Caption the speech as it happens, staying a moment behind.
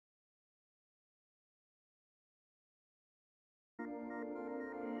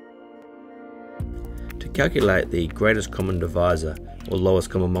calculate the greatest common divisor or lowest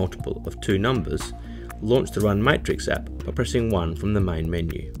common multiple of two numbers, launch the Run Matrix app by pressing 1 from the main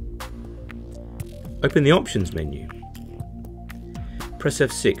menu. Open the Options menu. Press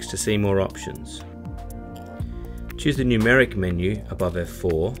F6 to see more options. Choose the Numeric menu above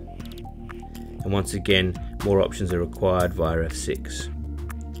F4, and once again more options are required via F6.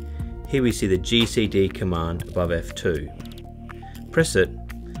 Here we see the GCD command above F2. Press it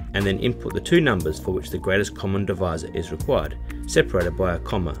and then input the two numbers for which the greatest common divisor is required, separated by a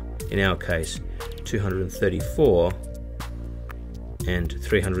comma, in our case 234 and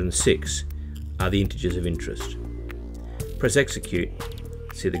 306 are the integers of interest. Press Execute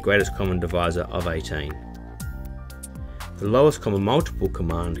to see the greatest common divisor of 18. The lowest common multiple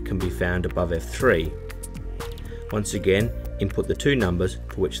command can be found above F3. Once again, input the two numbers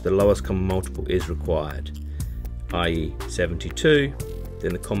for which the lowest common multiple is required, i.e. 72,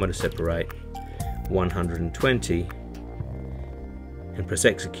 then the comma to separate 120, and press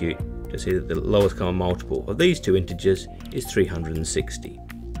Execute to see that the lowest common multiple of these two integers is 360.